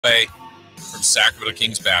away from Sacramento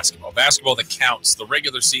Kings basketball. Basketball that counts, the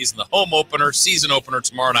regular season, the home opener, season opener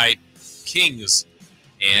tomorrow night, Kings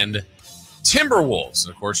and Timberwolves.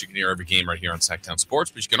 And, of course, you can hear every game right here on Sactown Sports,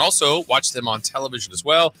 but you can also watch them on television as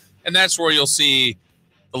well. And that's where you'll see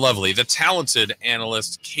the lovely, the talented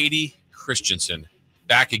analyst, Kayte Christensen,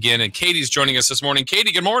 back again. And Katie's joining us this morning.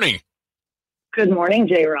 Kayte, good morning. Good morning,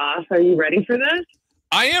 Jay Ross. Are you ready for this?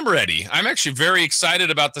 I am ready. I'm actually very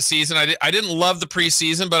excited about the season. I didn't love the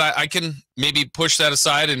preseason, but I can maybe push that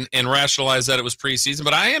aside and rationalize that it was preseason.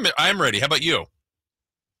 But I am ready. How about you?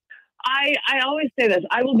 I always say this.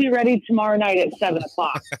 I will be ready tomorrow night at 7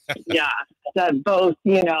 o'clock. Yeah, that both,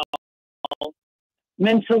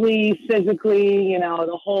 mentally, physically,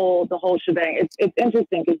 the whole shebang. It's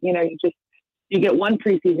interesting because you get one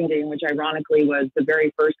preseason game, which ironically was the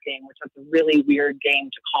very first game, which was a really weird game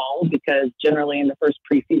to call because generally in the first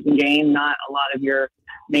preseason game, not a lot of your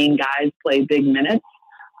main guys play big minutes.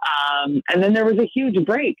 And then there was a huge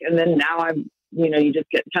break. And then now you just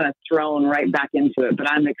get kind of thrown right back into it. But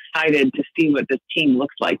I'm excited to see what this team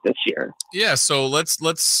looks like this year. Yeah, so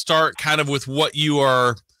let's start kind of with what you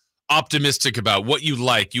are optimistic about, what you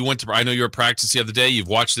like. I know you were at practice the other day. You've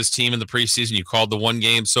watched this team in the preseason. You called the one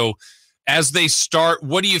game. So as they start,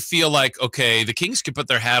 what do you feel like, okay, the Kings can put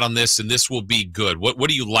their hat on this and this will be good? What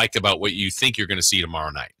do you like about what you think you're going to see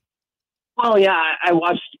tomorrow night? Well, yeah, I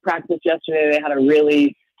watched practice yesterday. They had a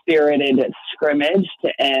really spirited scrimmage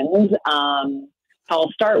to end.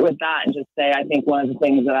 I'll start with that and just say I think one of the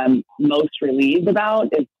things that I'm most relieved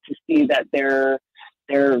about is to see that they're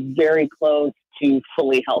very close to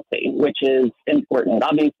fully healthy, which is important.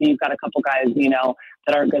 Obviously, you've got a couple guys,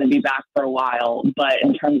 that aren't going to be back for a while. But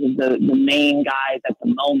in terms of the main guys at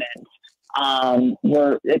the moment,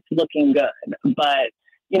 it's looking good. But,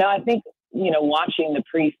 I think, watching the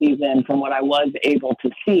preseason from what I was able to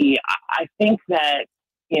see, I think that,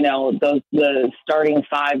 the starting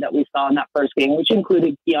five that we saw in that first game, which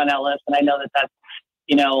included Keon Ellis, and I know that that's,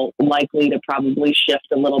 likely to probably shift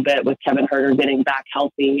a little bit with Kevin Huerter getting back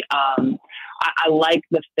healthy. I like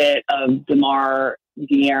the fit of DeMar,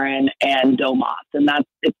 De'Aaron, and Domas, and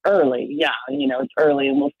it's early. Yeah, it's early,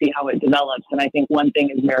 and we'll see how it develops. And I think one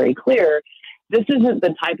thing is very clear: this isn't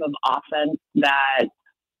the type of offense that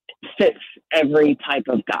fits every type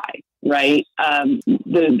of guy, right?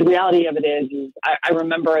 The reality of it is I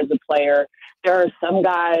remember as a player, there are some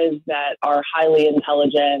guys that are highly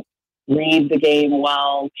intelligent, read the game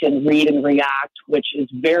well, can read and react, which is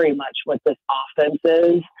very much what this offense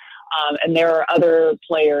is. And there are other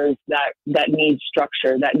players that need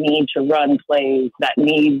structure, that need to run plays, that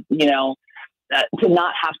need, to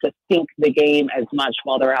not have to think the game as much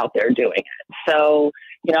while they're out there doing it. So,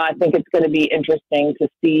 I think it's going to be interesting to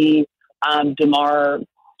see DeMar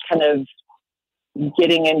kind of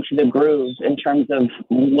getting into the groove in terms of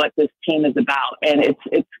what this team is about. And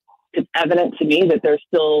it's evident to me that there's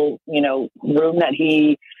still, room that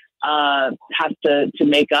he has to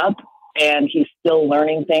make up. And he's still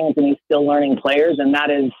learning things and he's still learning players. And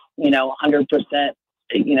that is, 100%,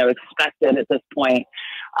 expected at this point.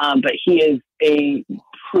 But he is a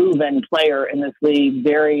proven player in this league,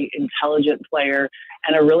 very intelligent player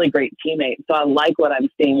and a really great teammate. So I like what I'm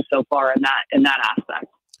seeing so far in that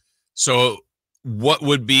aspect. So what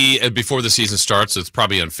would be, before the season starts, it's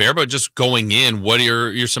probably unfair, but just going in, what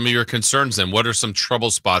are some of your concerns then? What are some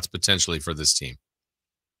trouble spots potentially for this team?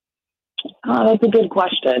 That's a good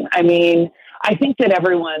question. I mean, I think that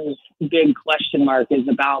everyone's big question mark is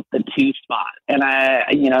about the 2 spot. And I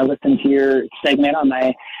listened to your segment on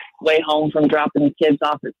my way home from dropping the kids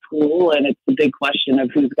off at school. And it's the big question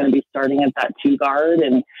of who's going to be starting at that 2 guard.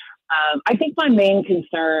 And I think my main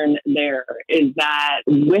concern there is that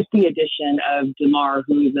with the addition of DeMar,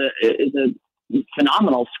 who is a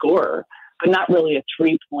phenomenal scorer, but not really a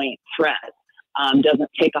 3-point threat, doesn't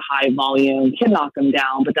take a high volume, can knock him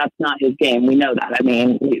down, but that's not his game. We know that. I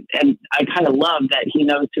mean, and I kind of love that he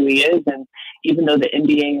knows who he is. And even though the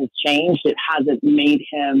NBA has changed, it hasn't made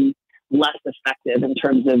him less effective in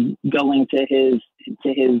terms of going to his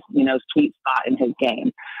sweet spot in his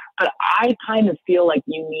game. But I kind of feel like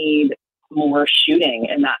you need more shooting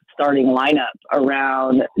in that starting lineup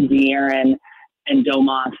around De'Aaron and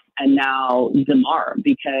Domas and now DeMar,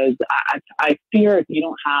 because I fear if you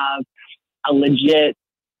don't have a legit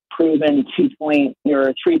proven 2-point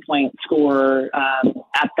or 3-point scorer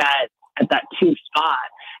at that 2 spot,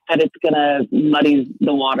 that it's going to muddy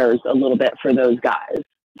the waters a little bit for those guys.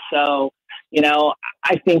 So,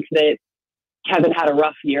 I think that Kevin had a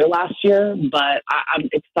rough year last year, but I'm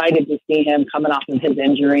excited to see him coming off of his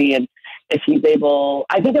injury and if he's able,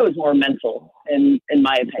 I think it was more mental in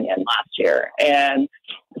my opinion last year. And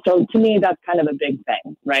so to me, that's kind of a big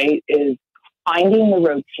thing, right? Is finding the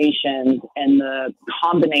rotations and the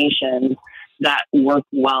combinations that work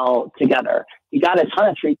well together. You got a ton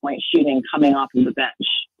of 3-point shooting coming off of the bench.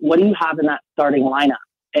 What do you have in that starting lineup?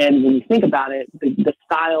 And when you think about it, the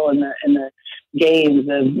style and the games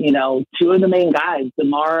of, you know, two of the main guys,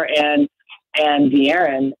 DeMar and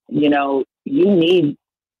De'Aaron, you know, you need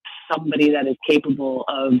somebody that is capable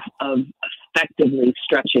of effectively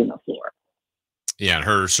stretching the floor. Yeah, and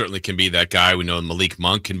Herter certainly can be that guy. We know Malik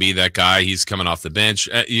Monk can be that guy. He's coming off the bench.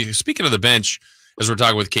 Speaking of the bench, as we're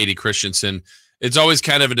talking with Kayte Christensen, it's always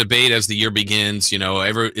kind of a debate as the year begins. You know,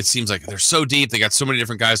 it seems like they're so deep. They got so many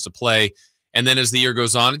different guys to play. And then as the year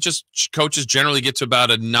goes on, coaches generally get to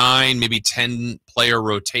about a 9, maybe 10 player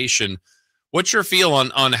rotation. What's your feel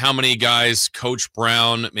on how many guys Coach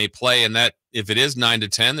Brown may play? And that if it is 9 to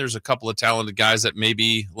 10, there's a couple of talented guys that may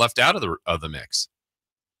be left out of the mix.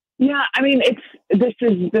 Yeah, I mean, this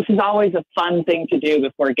is always a fun thing to do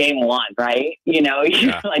before game one, right? You know,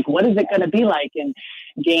 like, what is it going to be like in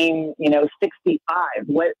game, 65?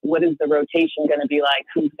 What is the rotation going to be like?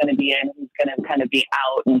 Who's going to be in? Who's going to kind of be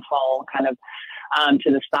out and fall kind of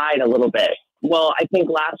to the side a little bit? Well, I think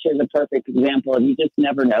last year is a perfect example of you just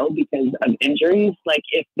never know because of injuries. Like,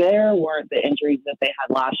 if there weren't the injuries that they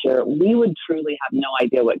had last year, we would truly have no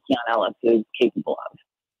idea what Keon Ellis is capable of.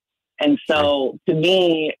 And so to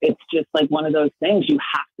me, it's just like one of those things. You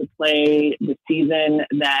have to play the season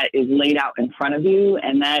that is laid out in front of you,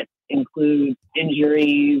 and that includes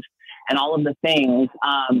injuries and all of the things.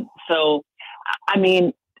 So, I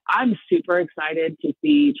mean, I'm super excited to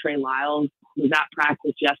see Trey Lyles. Was at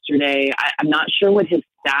practice yesterday. I'm not sure what his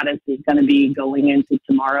status is going to be going into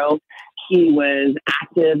tomorrow. He was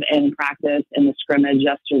active in practice in the scrimmage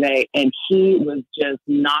yesterday, and he was just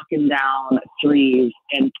knocking down threes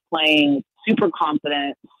and playing super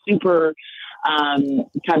confident, super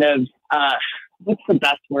kind of what's the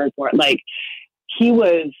best word for it? Like he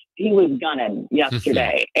was gunning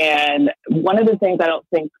yesterday. And one of the things I don't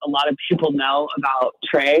think a lot of people know about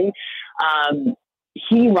Trey,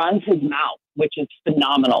 he runs his mouth, which is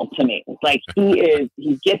phenomenal to me. Like he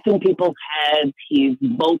gets in people's heads. He's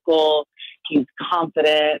vocal. He's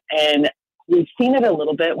confident. And we've seen it a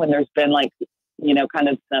little bit when there's been like, kind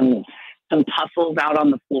of some tussles out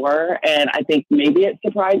on the floor. And I think maybe it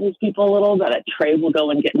surprises people a little that Trey will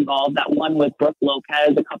go and get involved. That one with Brooke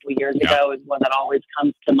Lopez a couple of years ago is one that always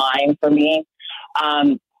comes to mind for me.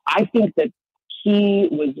 I think that he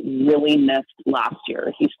was really missed last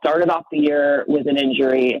year. He started off the year with an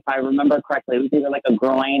injury. If I remember correctly, it was either like a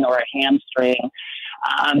groin or a hamstring.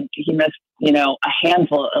 He missed,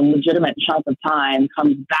 a legitimate chunk of time,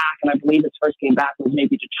 comes back, and I believe his first game back was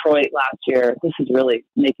maybe Detroit last year. This is really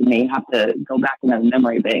making me have to go back into the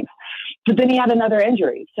memory banks. But then he had another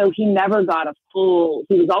injury. So he never got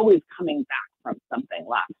he was always coming back from something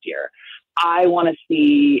last year. I want to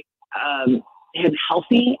see him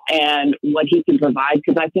healthy and what he can provide,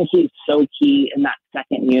 because I think he's so key in that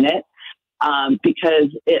second unit, because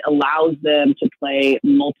it allows them to play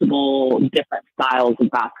multiple different styles of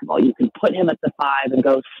basketball. You can put him at the 5 and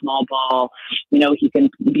go small ball. He can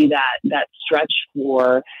be that stretch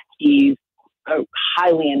floor. He's a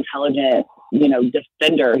highly intelligent,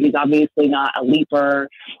 defender. He's obviously not a leaper.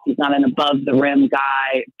 He's not an above the rim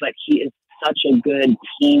guy, but he is such a good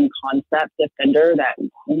team concept defender that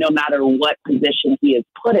no matter what position he is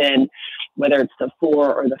put in, whether it's the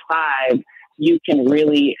 4 or the 5, you can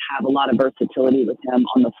really have a lot of versatility with him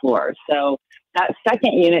on the floor. So that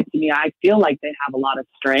second unit, to me, I feel like they have a lot of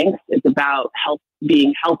strengths. It's about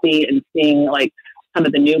being healthy and seeing like some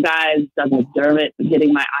of the new guys, Douglas Dermott,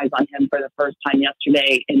 getting my eyes on him for the first time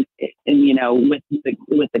yesterday, and with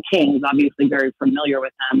the Kings, obviously very familiar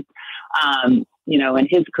with him, in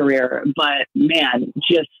his career. But man,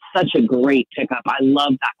 just such a great pickup. I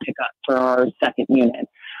love that pickup for our second unit.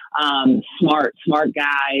 Smart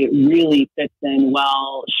guy, really fits in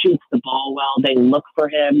well, shoots the ball well. They look for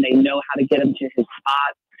him. They know how to get him to his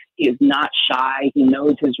spot. He is not shy. He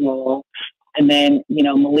knows his role. And then,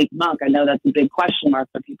 Malik Monk, I know that's a big question mark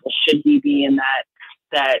for people. Should he be in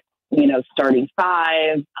that starting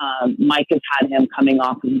 5? Mike has had him coming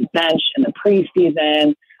off of the bench in the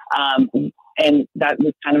preseason. And that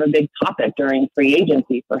was kind of a big topic during free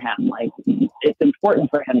agency for him. Like, it's important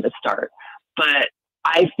for him to start. But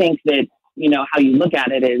I think that, how you look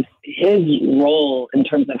at it is his role in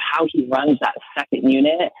terms of how he runs that second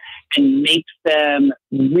unit and makes them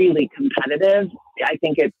really competitive. I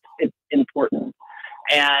think it's important.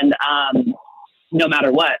 And no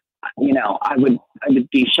matter what, I would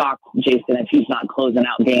be shocked, Jason, if he's not closing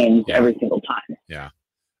out games every single time. Yeah.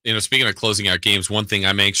 Speaking of closing out games, one thing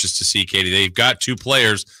I'm anxious to see, Kayte, they've got two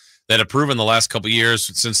players that have proven the last couple of years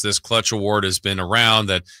since this Clutch Award has been around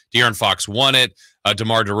that De'Aaron Fox won it.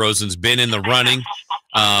 DeMar DeRozan's been in the running.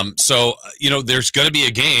 So there's going to be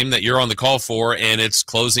a game that you're on the call for, and it's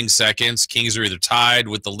closing seconds. Kings are either tied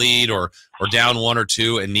with the lead or down 1 or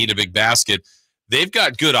 2 and need a big basket. They've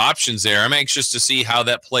got good options there. I'm anxious to see how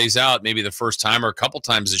that plays out, maybe the first time or a couple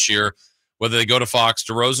times this year, whether they go to Fox,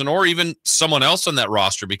 DeRozan, or even someone else on that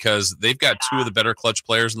roster, because they've got two of the better clutch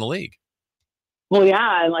players in the league. Well,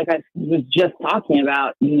 yeah, and like I was just talking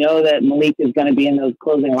about, that Malik is going to be in those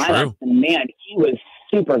closing lineups. True. And, man, he was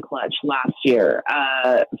super clutch last year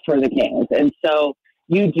for the Kings. And so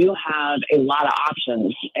you do have a lot of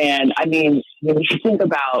options. And, I mean, when you think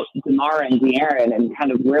about DeMar and De'Aaron and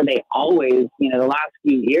kind of where they always, the last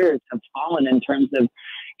few years have fallen in terms of,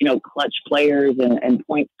 clutch players and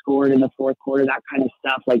points scored in the fourth quarter, that kind of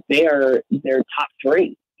stuff, like they're top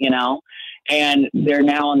 3, and they're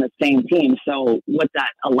now on the same team. So what that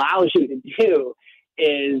allows you to do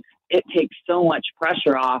is it takes so much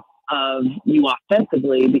pressure off of you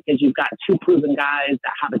offensively, because you've got two proven guys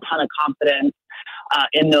that have a ton of confidence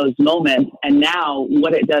in those moments. And now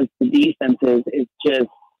what it does to defenses is just,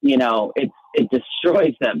 it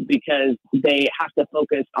destroys them, because they have to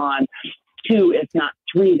focus on 2, if not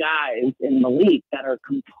 3 guys in the league that are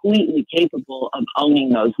completely capable of owning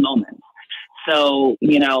those moments. So,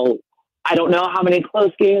 I don't know how many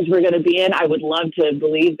close games we're going to be in. I would love to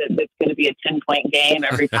believe that it's going to be a 10-point game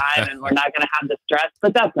every time and we're not going to have the stress,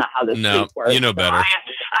 but that's not how this league works. You know better. So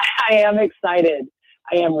I am excited.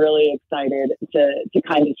 I am really excited to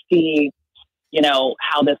kind of see,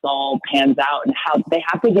 how this all pans out, and how they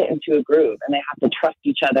have to get into a groove, and they have to trust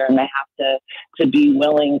each other, and they have to be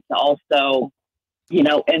willing to also,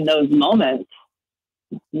 in those moments,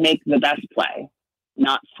 make the best play,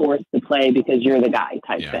 not force the play because you're the guy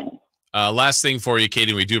type thing. Last thing for you,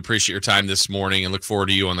 Kayte, we do appreciate your time this morning and look forward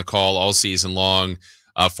to you on the call all season long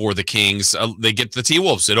for the Kings. They get the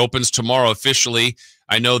T-Wolves. It opens tomorrow officially.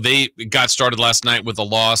 I know they got started last night with a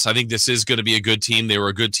loss. I think this is going to be a good team. They were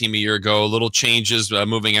a good team a year ago. Little changes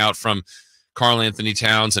moving out from Karl Anthony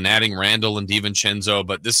Towns and adding Randall and DiVincenzo,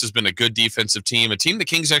 but this has been a good defensive team, a team the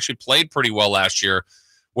Kings actually played pretty well last year.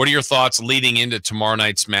 What are your thoughts leading into tomorrow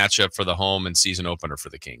night's matchup for the home and season opener for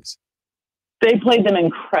the Kings? They played them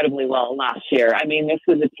incredibly well last year. I mean, this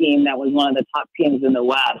was a team that was one of the top teams in the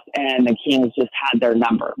West, and the Kings just had their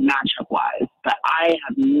number matchup-wise. But I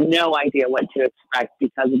have no idea what to expect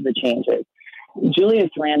because of the changes.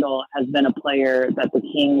 Julius Randle has been a player that the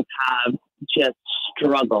Kings have just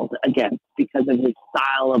struggled against because of his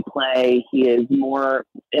style of play. He is more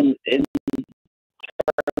in terms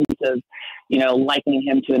of, likening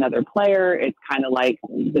him to another player. It's kind of like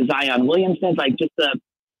the Zion Williamson, like just the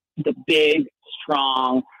big,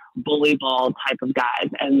 strong, bully ball type of guys.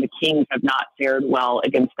 And the Kings have not fared well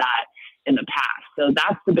against that in the past. So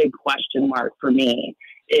that's the big question mark for me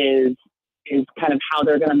is kind of how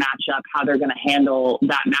they're going to match up, how they're going to handle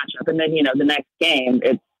that matchup. And then, the next game,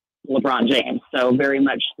 it's LeBron James. So very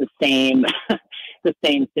much the same, the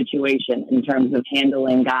same situation in terms of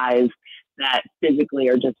handling guys that physically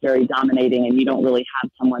are just very dominating, and you don't really have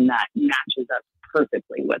someone that matches up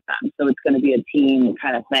perfectly with them. So it's going to be a team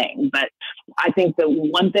kind of thing. But I think the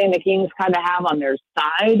one thing the Kings kind of have on their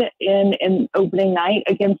side in opening night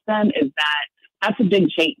against them is that that's a big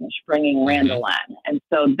change, bringing Randall in. And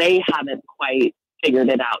so they haven't quite figured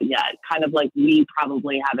it out yet, kind of like we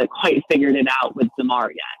probably haven't quite figured it out with DeMar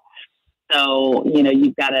yet. So,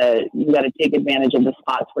 you've got to take advantage of the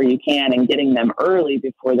spots where you can, and getting them early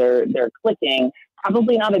before they're clicking,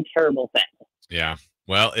 probably not a terrible thing. Yeah.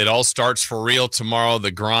 Well, it all starts for real tomorrow.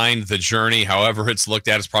 The grind, the journey, however it's looked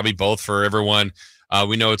at, is probably both for everyone.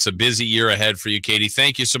 We know it's a busy year ahead for you, Kayte.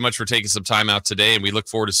 Thank you so much for taking some time out today, and we look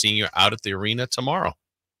forward to seeing you out at the arena tomorrow.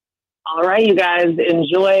 All right, you guys.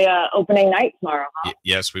 Enjoy opening night tomorrow. Huh?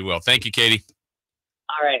 Yes, we will. Thank you, Kayte.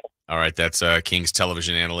 All right. All right, that's Kings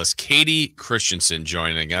television analyst Kayte Christensen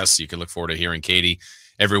joining us. You can look forward to hearing Kayte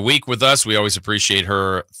every week with us. We always appreciate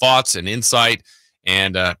her thoughts and insight.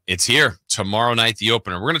 And it's here tomorrow night, the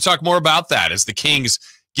opener. We're going to talk more about that as the Kings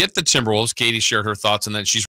get the Timberwolves. Kayte shared her thoughts on that. She's